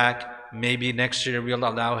go back. Maybe next year we'll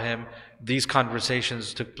allow him. These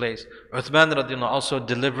conversations took place. Uthman radiallahu anhu also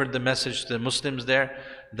delivered the message to the Muslims there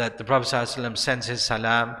that the Prophet ﷺ sends his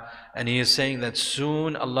salam, and he is saying that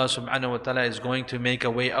soon Allah subhanahu wa ta'ala is going to make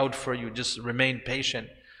a way out for you. Just remain patient.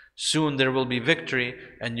 Soon there will be victory,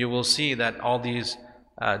 and you will see that all these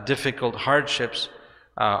difficult hardships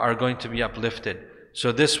are going to be uplifted.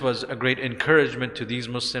 So this was a great encouragement to these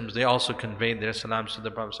Muslims. They also conveyed their salams to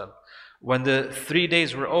the Prophet. When the 3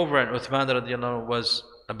 days were over and Uthman radiallahu anhu was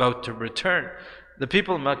about to return, the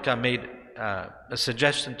people of Mecca made a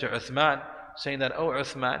suggestion to Uthman, saying that, oh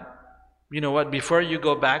Uthman, you know what, before you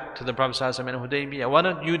go back to the Prophet in Hudaybiyah, why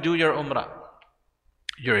don't you do your Umrah?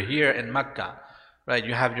 You're here in Mecca, right?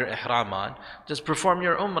 You have your ihram on. Just perform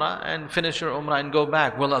your Umrah and finish your Umrah and go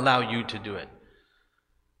back. We'll allow you to do it.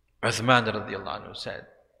 Uthman radiallahu anhu said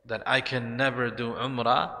that I can never do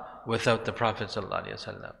Umrah without the Prophet sallallahu alaihi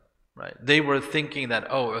wasallam. Right? They were thinking that,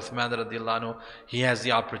 oh, Uthman radiallahu anhu, he has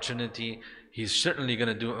the opportunity, he's certainly going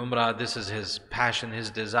to do Umrah, this is his passion,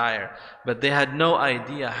 his desire. But they had no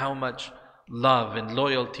idea how much love and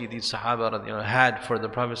loyalty these Sahaba radiallahu anhu had for the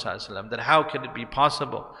Prophet sallallahu alaihi wasallam, that how could it be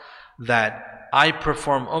possible that I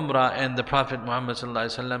perform Umrah and the Prophet Muhammad sallallahu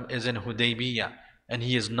alaihi wasallam is in Hudaybiyah and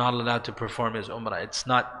he is not allowed to perform his Umrah. It's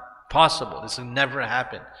not possible. This will never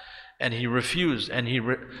happen. And he refused, and he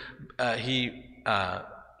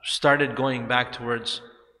started going back towards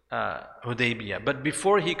Hudaybiyah. But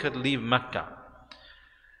before he could leave Mecca,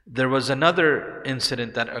 there was another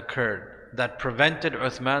incident that occurred that prevented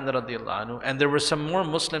Uthman radiallahu anhu, and there were some more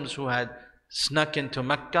Muslims who had snuck into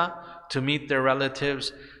Mecca to meet their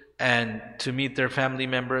relatives and to meet their family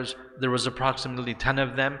members. There was approximately 10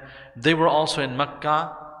 of them. They were also in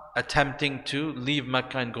Mecca, attempting to leave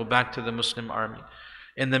Mecca and go back to the Muslim army.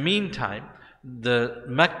 In the meantime, the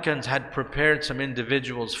Meccans had prepared some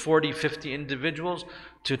individuals, 40, 50 individuals,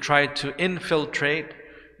 to try to infiltrate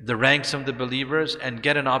the ranks of the believers and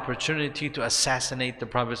get an opportunity to assassinate the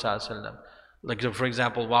Prophet ﷺ. Like, for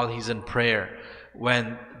example, while he's in prayer,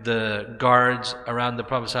 when the guards around the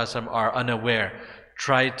Prophet ﷺ are unaware,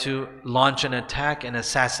 try to launch an attack and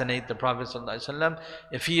assassinate the Prophet ﷺ.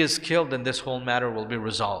 If he is killed, then this whole matter will be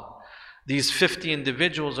resolved. These 50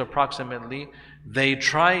 individuals approximately, they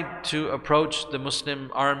tried to approach the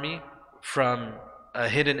Muslim army from a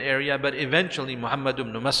hidden area, but eventually Muhammad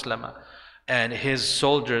ibn Maslama and his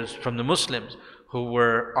soldiers from the Muslims who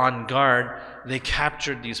were on guard, they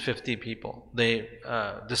captured these 50 people. They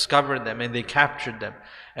discovered them and they captured them,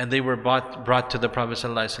 and they were brought to the Prophet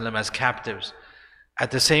ﷺ as captives.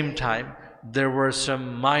 At the same time, there were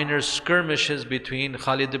some minor skirmishes between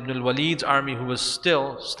Khalid ibn al-Walid's army, who was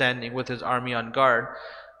still standing with his army on guard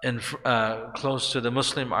and close to the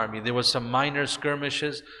Muslim army. There was some minor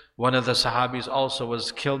skirmishes. One of the Sahabis also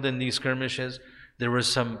was killed in these skirmishes. There was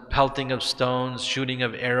some pelting of stones, shooting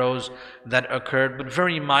of arrows that occurred, but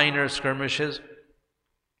very minor skirmishes.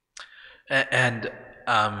 And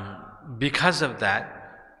because of that,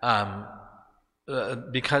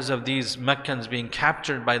 because of these Meccans being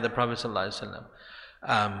captured by the Prophet ﷺ,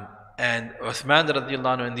 and Uthman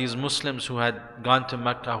radiallahu anhu and these Muslims who had gone to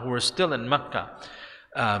Mecca, who were still in Mecca,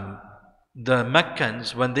 the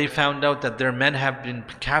Meccans, when they found out that their men have been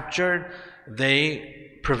captured, they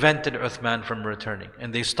prevented Uthman from returning,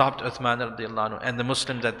 and they stopped Uthman radiallahu anhu and the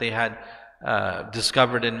Muslims that they had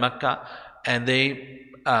discovered in Mecca, and they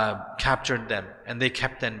captured them and they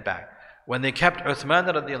kept them back. When they kept Uthman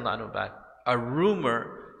radiallahu anhu back, a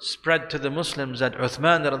rumor spread to the Muslims that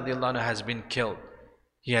Uthman radiallahu anhu has been killed.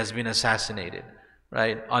 He has been assassinated,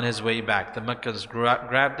 right? On his way back, the Meccans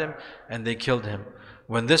grabbed him and they killed him.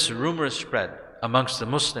 When this rumor spread amongst the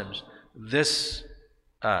Muslims, this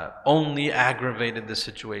only aggravated the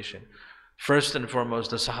situation. First and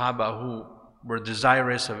foremost, the Sahaba who were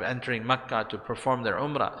desirous of entering Mecca to perform their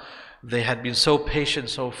Umrah, they had been so patient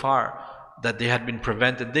so far that they had been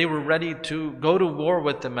prevented. They were ready to go to war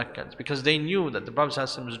with the Meccans because they knew that the Prophet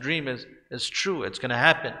ﷺ's dream is true, it's going to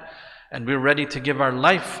happen, and we're ready to give our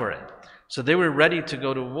life for it. So they were ready to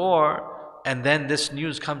go to war, and then this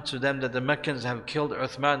news comes to them that the Meccans have killed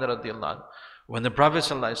Uthman radiallahu anhu. When the Prophet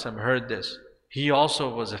ﷺ heard this, he also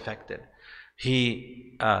was affected.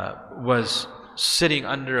 He was sitting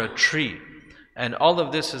under a tree, and all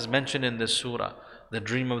of this is mentioned in this surah. The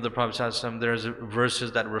dream of the Prophet ﷺ, there's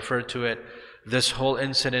verses that refer to it. This whole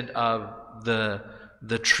incident of the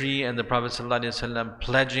tree and the Prophet ﷺ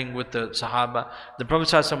pledging with the Sahaba. The Prophet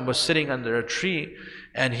ﷺ was sitting under a tree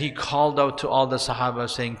and he called out to all the Sahaba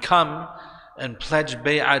saying, "Come and pledge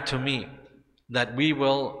bay'ah to me that we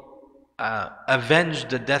will avenge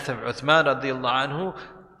the death of Uthman radiallahu anhu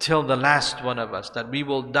till the last one of us, that we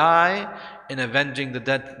will die in avenging the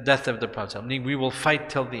death of the Prophet. We will fight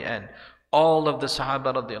till the end." All of the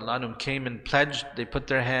Sahaba radiallahu anhum came and pledged. They put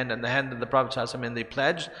their hand in the hand of the Prophet ﷺ and they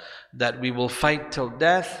pledged that we will fight till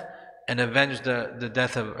death and avenge the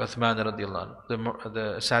death of Uthman radiallahu anhu,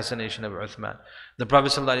 the assassination of Uthman. The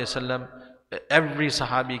Prophet ﷺ, every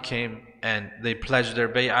Sahabi came and they pledged their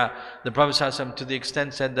bay'ah. The Prophet ﷺ to the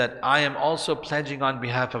extent said that I am also pledging on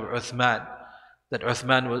behalf of Uthman. That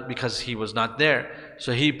Uthman was, because he was not there,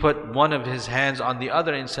 so he put one of his hands on the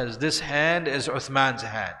other and says, "This hand is Uthman's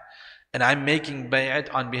hand, and I'm making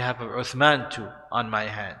bay'at on behalf of Uthman too, on my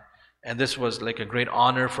hand." And this was like a great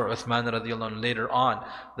honor for Uthman radiallahu anhu later on,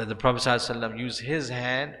 that the Prophet ﷺ used his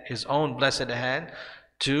hand, his own blessed hand,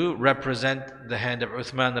 to represent the hand of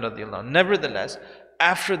Uthman radiallahu anhu. Nevertheless,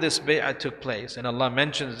 after this bay'at took place, and Allah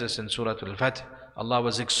mentions this in Surah Al-Fath, Allah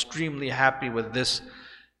was extremely happy with this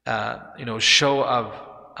show of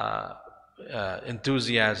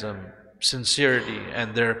enthusiasm, sincerity,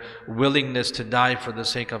 and their willingness to die for the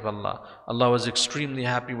sake of Allah. Allah was extremely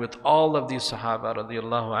happy with all of these Sahaba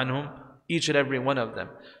radiallahu anhum, each and every one of them,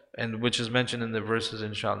 and which is mentioned in the verses,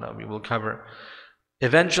 inshallah, we will cover.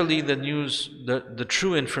 Eventually the news, the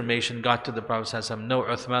true information got to the Prophet ﷺ. No,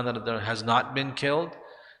 Uthman has not been killed,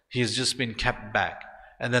 he's just been kept back.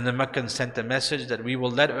 And then the Meccans sent a message that we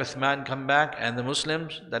will let Uthman come back and the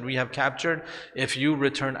Muslims that we have captured if you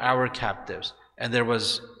return our captives. And there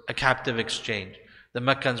was a captive exchange. The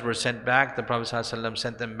Meccans were sent back, the Prophet ﷺ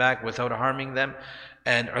sent them back without harming them,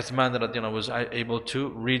 and Uthman radiallahu anhu was able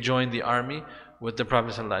to rejoin the army with the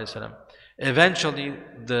Prophet ﷺ. Eventually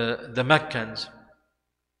the Meccans,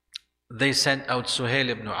 they sent out Suhail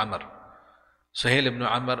ibn Amr. Suhail ibn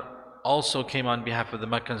Amr also came on behalf of the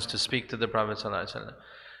Meccans to speak to the Prophet ﷺ.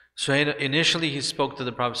 Suhail, initially he spoke to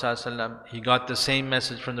the Prophet ﷺ. He got the same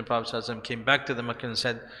message from the Prophet ﷺ, came back to the Meccans and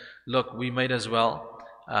said, "Look, we might as well,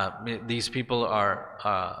 these people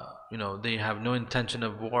are they have no intention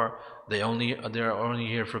of war. They're only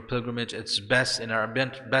here for pilgrimage. It's best in our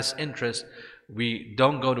best interest. We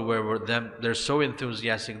don't go to where them. They're so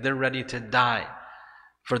enthusiastic. They're ready to die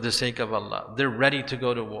for the sake of Allah. They're ready to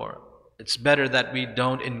go to war. It's better that we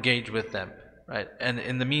don't engage with them, right? And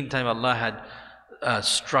in the meantime, Allah had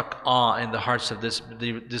struck awe in the hearts of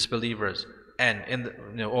disbelievers, and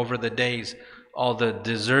over the days, all the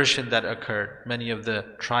desertion that occurred, many of the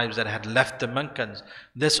tribes that had left the Meccans,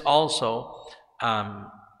 this also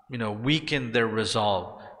weakened their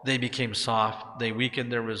resolve. They became soft, they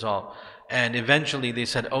weakened their resolve. And eventually they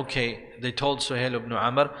said, okay, they told Suhail ibn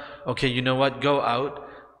Amr, okay, you know what, go out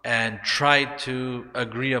and try to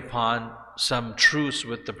agree upon some truce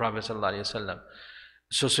with the Prophet ﷺ.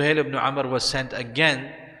 So Suhail ibn Amr was sent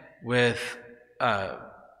again with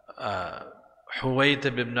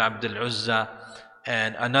Huwaytib ibn Abdul Uzza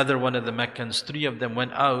and another one of the Meccans. Three of them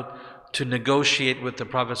went out to negotiate with the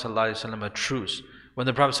Prophet ﷺ a truce. When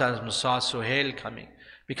the Prophet ﷺ saw Suhail coming,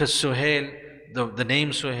 because Suhail, the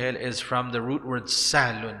name Suhail is from the root word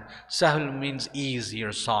Sahlun. Sahl means easy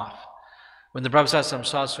or soft. When the Prophet ﷺ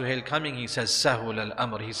saw Suhail coming, he says, Sahul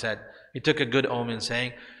al-amr. He took a good omen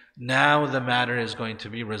saying, now the matter is going to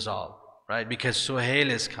be resolved, right? Because Suhail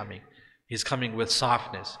is coming. He's coming with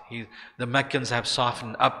softness. The Meccans have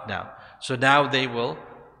softened up now. So now they will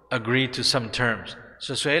agree to some terms.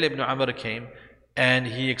 So Suhail ibn Amr came and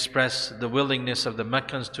he expressed the willingness of the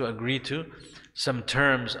Meccans to agree to some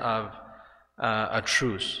terms of a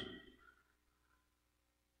truce.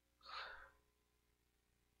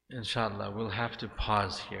 Inshallah, we'll have to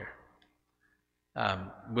pause here.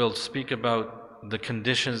 We'll speak about the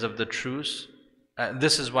conditions of the truce.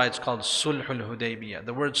 This is why it's called Sulhul Hudaybiyah.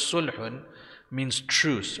 The word Sulhun means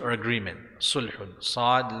truce or agreement. Sulhun,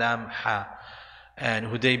 Sad, Lam, Ha. And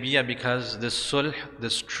Hudaybiyah because this Sulh,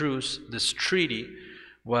 this truce, this treaty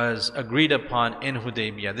was agreed upon in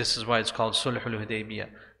Hudaybiyah. This is why it's called Sulhul Hudaybiyah.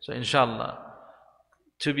 So inshallah,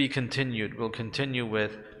 to be continued, we'll continue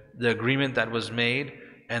with the agreement that was made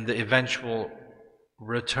and the eventual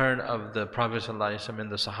return of the Prophet ﷺ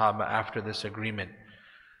and the Sahaba after this agreement.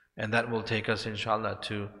 And that will take us, inshallah,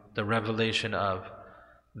 to the revelation of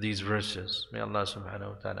these verses. May Allah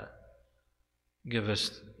subhanahu wa ta'ala give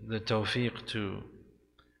us the tawfiq to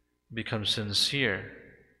become sincere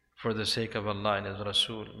for the sake of Allah and His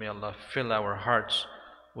Rasul. May Allah fill our hearts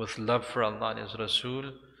with love for Allah and His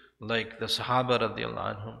Rasul, like the Sahaba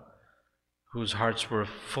radiallahu anhum, whose hearts were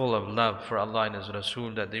full of love for Allah and His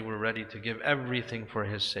Rasul, that they were ready to give everything for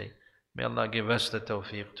His sake. May Allah give us the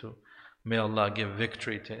tawfiq too. May Allah give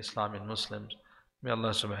victory to Islam and Muslims. May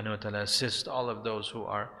Allah subhanahu wa ta'ala assist all of those who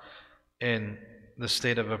are in the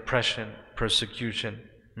state of oppression, persecution.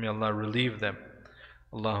 May Allah relieve them.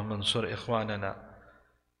 Allahumma ansur ikhwanana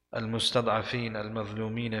المستضعفين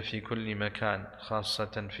المظلومين في كل مكان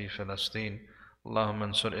خاصة في فلسطين. اللهم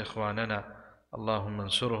انصر إخواننا، اللهم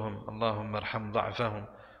انصرهم، اللهم ارحم ضعفهم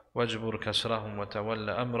واجبر كسرهم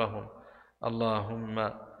وتولى أمرهم،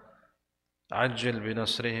 اللهم عجل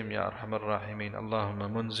بنصرهم يا أرحم الراحمين.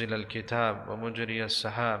 اللهم منزل الكتاب ومجري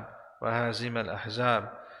السحاب وهازم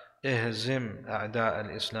الأحزاب، اهزم أعداء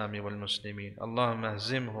الإسلام والمسلمين، اللهم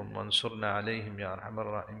اهزمهم وانصرنا عليهم يا أرحم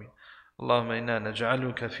الراحمين. اللهم إنا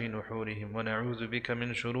نجعلك في نحورهم ونعوذ بك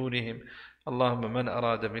من شرورهم. اللهم من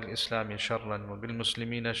أراد بالإسلام شرا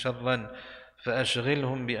وبالمسلمين شرا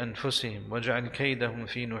فأشغلهم بأنفسهم واجعل كيدهم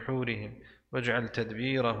في نحورهم واجعل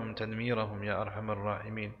تدبيرهم تدميرهم يا أرحم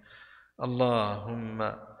الراحمين.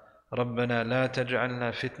 اللهم ربنا لا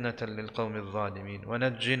تجعلنا فتنة للقوم الظالمين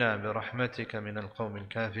ونجنا برحمتك من القوم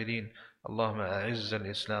الكافرين. اللهم أعز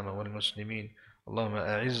الإسلام والمسلمين، اللهم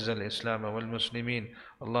أعز الإسلام والمسلمين،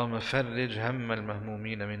 اللهم فرج هم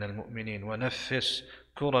المهمومين من المؤمنين ونفس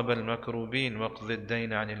كرب المكروبين واقض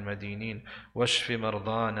الدين عن المدينين واشف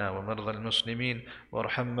مرضانا ومرضى المسلمين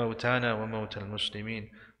وارحم موتانا وموتى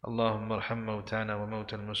المسلمين. اللهم ارحم موتانا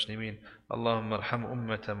وموتى المسلمين. اللهم ارحم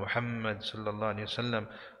أمة محمد صلى الله عليه وسلم.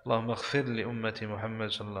 اللهم اغفر لأمة محمد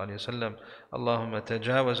صلى الله عليه وسلم. اللهم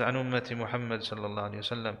تجاوز عن أمة محمد صلى الله عليه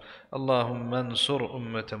وسلم. اللهم انصر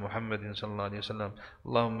أمة محمد صلى الله عليه وسلم.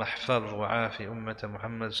 اللهم احفظ وعافي أمة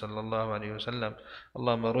محمد صلى الله عليه وسلم.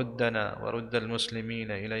 اللهم ردنا ورد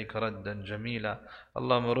المسلمين إليك ردا جميلا.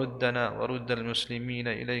 اللهم ردنا ورد المسلمين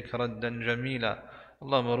إليك ردا جميلا.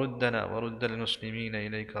 اللهم ردنا ورد المسلمين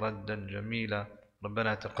إليك ردا جميلا.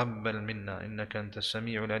 ربنا تقبل منا إنك أنت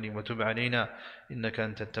السميع العليم وتب علينا إنك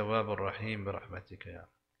أنت التواب الرحيم برحمتك يا